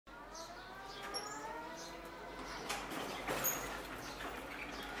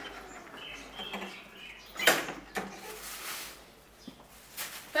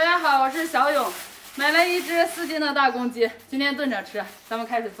是小勇，买了一只4斤的大公鸡，今天炖着吃。咱们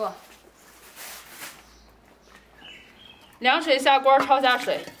开始做。凉水下锅，焯下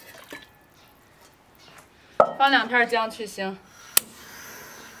水，放2片姜去腥，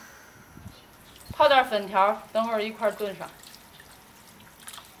泡点粉条，等会儿一块炖上。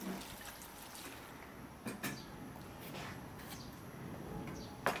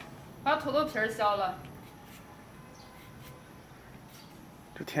把土豆皮儿削了。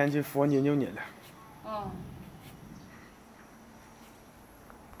这天气佛泥就捏的。嗯。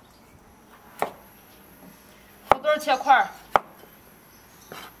土豆切块儿。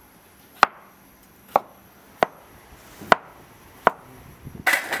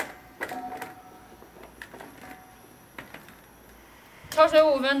焯水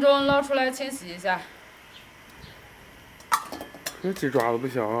5分钟，捞出来清洗一下。这鸡爪子不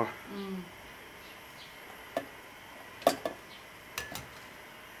小啊。嗯。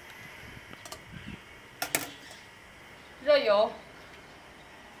热油。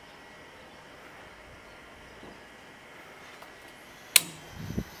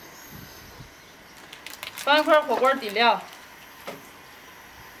放一块火锅底料。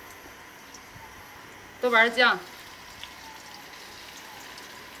豆瓣酱。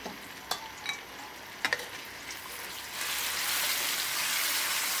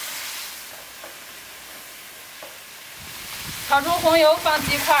炒出红油，放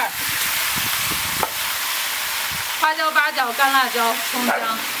鸡块，花椒、八角、干辣椒、葱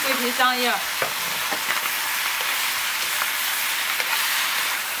姜、桂皮、香叶，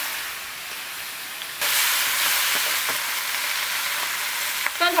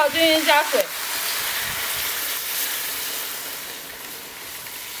翻炒均匀，加水，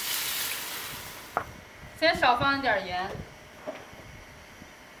先少放一点盐，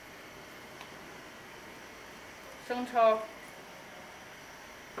生抽。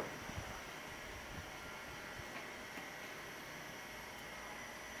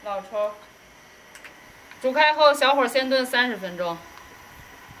老抽，煮开后小火先炖30分钟。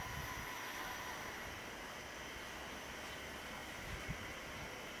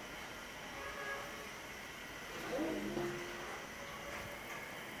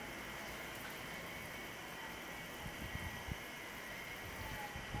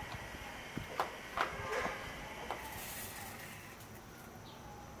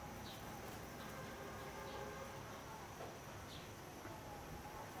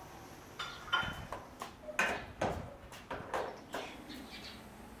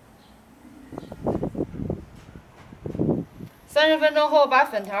30分钟后，把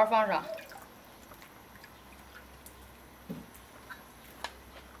粉条放上，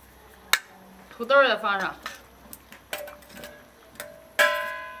土豆也放上，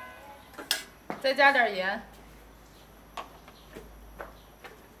再加点盐，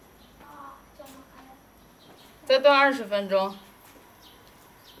再炖20分钟。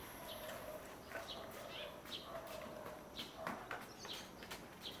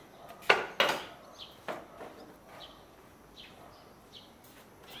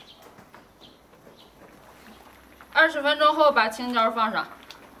20分钟后，把青椒放上，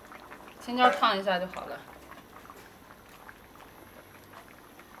青椒烫一下就好了。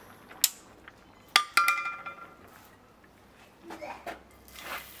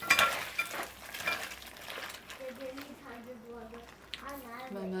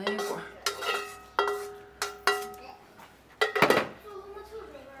慢慢一会儿。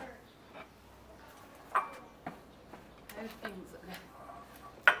还有钉子嘞。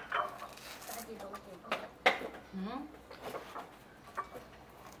嗯。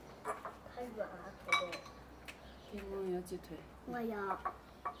太软了，土豆。给我要鸡腿。我要。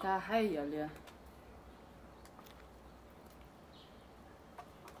咋还要嘞？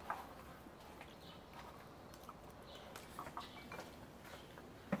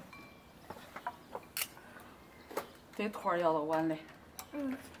这坨要了完嘞。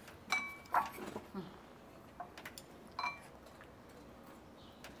嗯。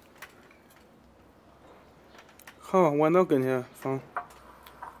好，往到跟前放。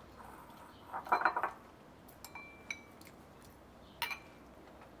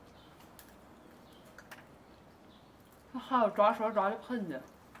还有抓手抓的喷的。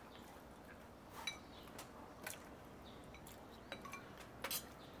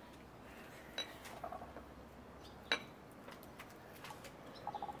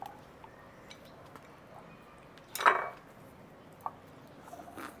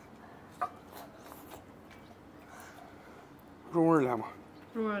入味了吗？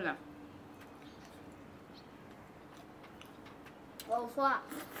入味了。我说。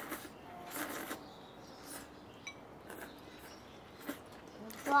我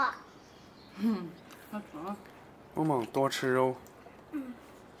说。好吃。萌萌多吃肉。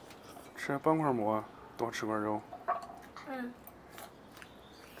吃半块馍，多吃块肉。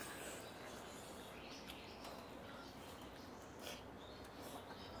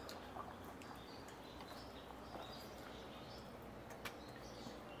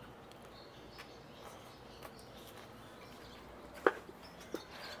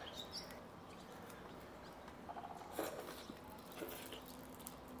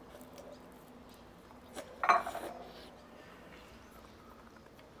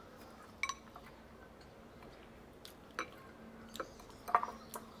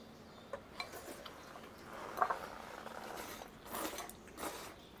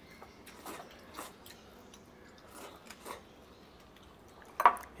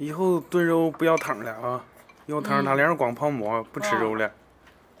以后炖肉不要汤了啊！要汤他连着光泡馍，不吃肉了。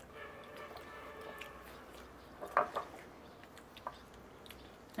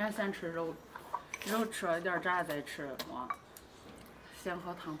咱先吃肉，肉吃了一点炸再吃馍，先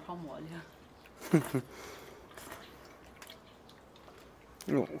喝汤泡馍去。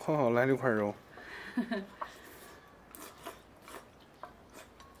哟，好来这块肉。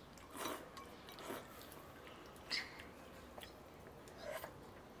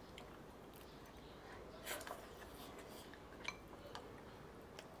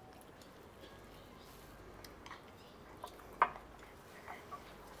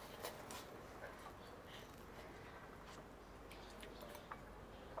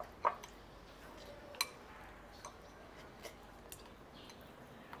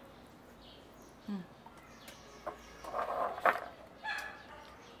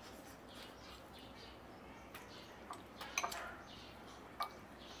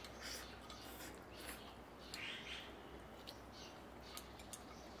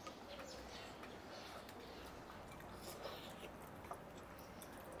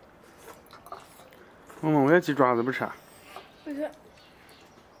萌萌，我也鸡爪子不吃。不是。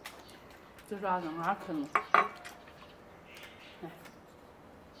鸡爪子俺啃了。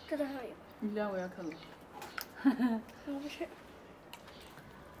这倒还有。你两个也啃了。我不吃。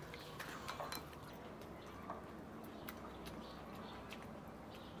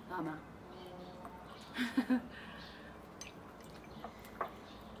妈妈。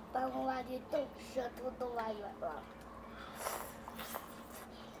把我挖的洞舌头都挖远了。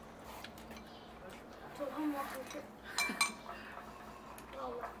这泡馍不是。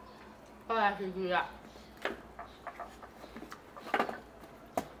后来是鱼。